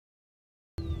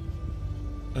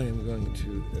I am going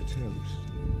to attempt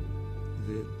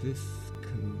this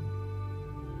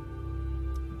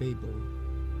Babel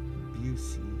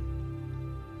Busey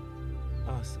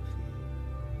osophy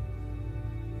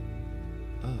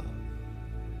of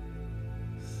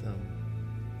some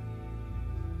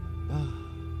ba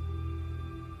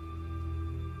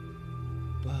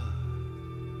ba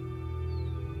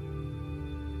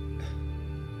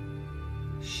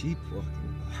sheep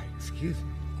walking by. Excuse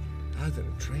me. I was in a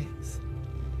trance.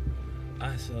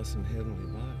 I saw some heavenly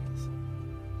bodies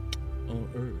on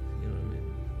earth, you know what I mean?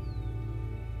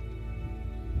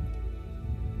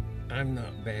 I'm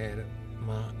not bad at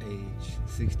my age,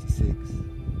 66.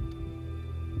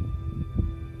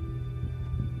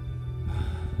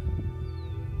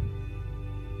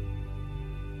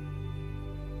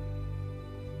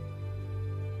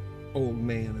 Old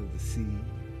man of the sea.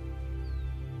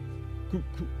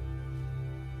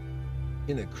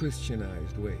 In a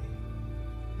Christianized way.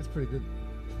 That's pretty good.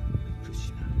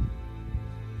 Christianized.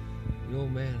 The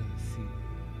old man of the sea.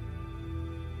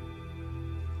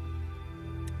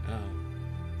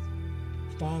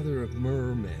 Father of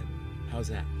mermen. How's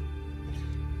that?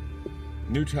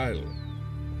 New title.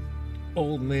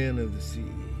 Old man of the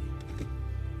sea.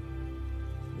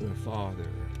 The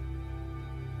father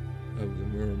of the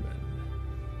mermen.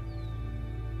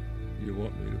 You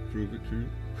want me to prove it to you?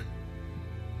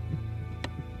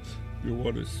 You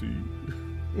want to see?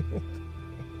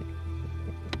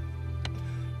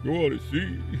 You want to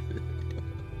see?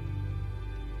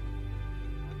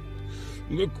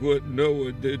 Look what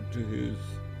Noah did to his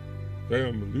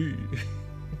family.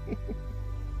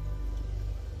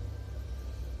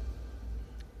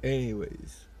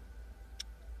 Anyways,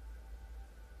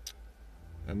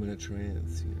 I'm in a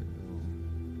trance, you know.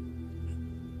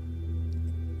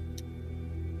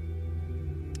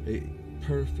 A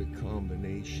perfect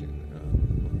combination of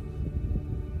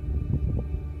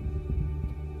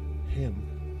hemp,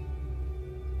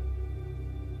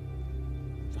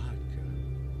 vodka,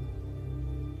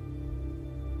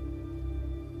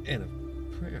 and a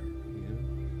prayer, you know.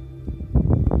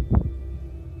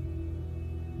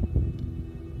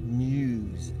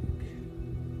 Music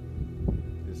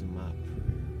is my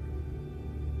prayer.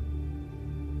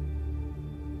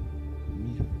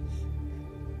 Music.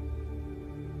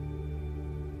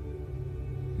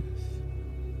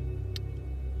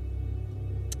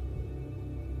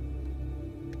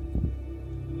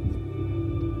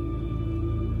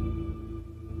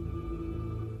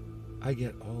 I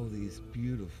get all these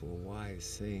beautiful, wise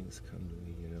sayings come to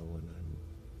me, you know, when I'm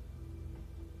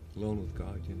alone with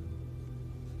God, you know.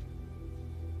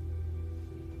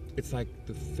 It's like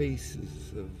the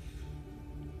faces of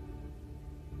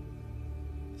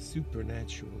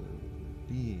supernatural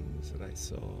beings that I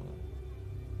saw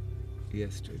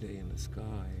yesterday in the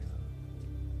sky,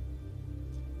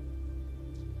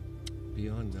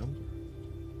 beyond number.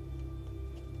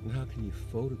 And how can you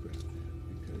photograph that?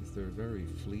 Because they're very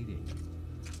fleeting.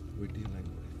 We're dealing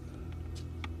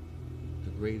with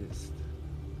the greatest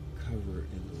cover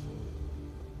in the world.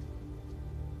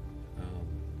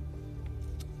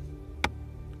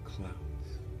 Clouds.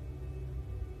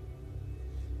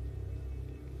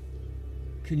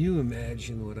 Can you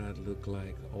imagine what I'd look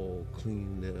like all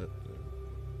cleaned up,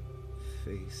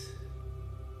 face?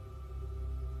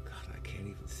 God, I can't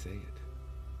even say it.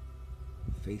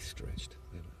 Face stretched.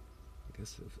 I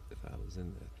guess if I was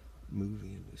in the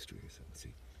movie industry or something.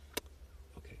 See,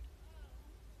 okay,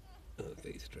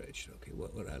 face stretched. Okay,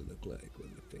 what would I look like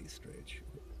with the face stretch?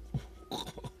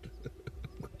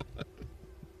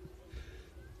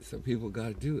 Some people got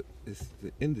to do it. It's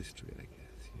the industry, I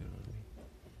guess. You know what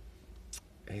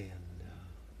I mean?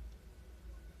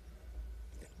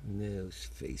 And no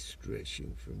face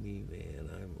stretching for me, man.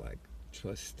 I'm like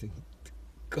trusting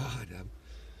God.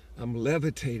 I'm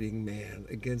levitating, man,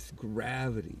 against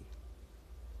gravity.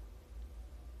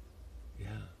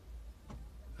 Yeah,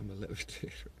 I'm a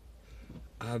levitator.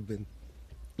 I've been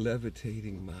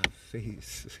levitating my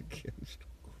face against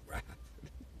gravity.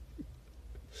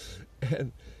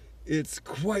 And it's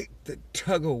quite the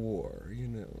tug of war, you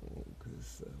know,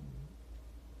 because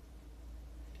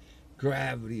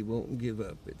gravity won't give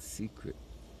up its secret,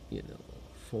 you know,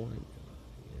 formula,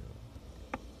 you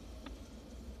know.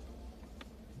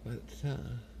 But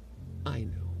I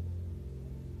know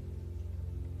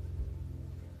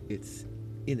it's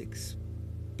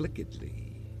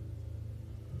inexplicably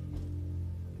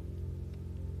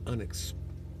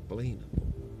unexplainable.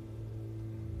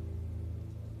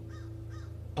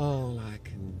 All I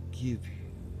can give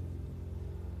you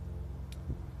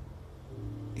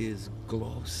is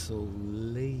glossolalia.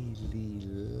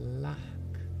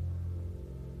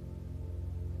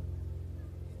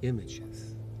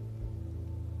 images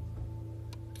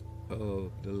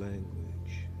of the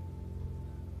language.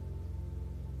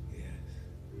 Yes.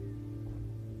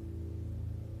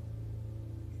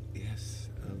 Yes,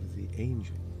 of the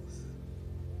angels.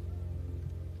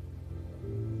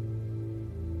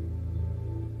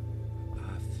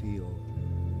 I feel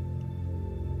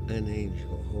an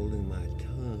angel holding my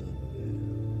tongue.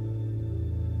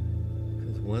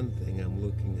 Because one thing, I'm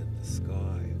looking at the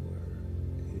sky where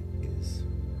it is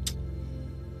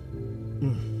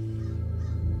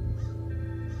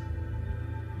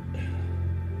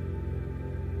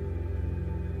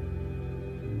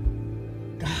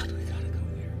God, we gotta go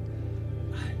there.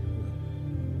 I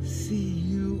will see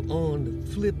you on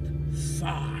the flip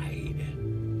side.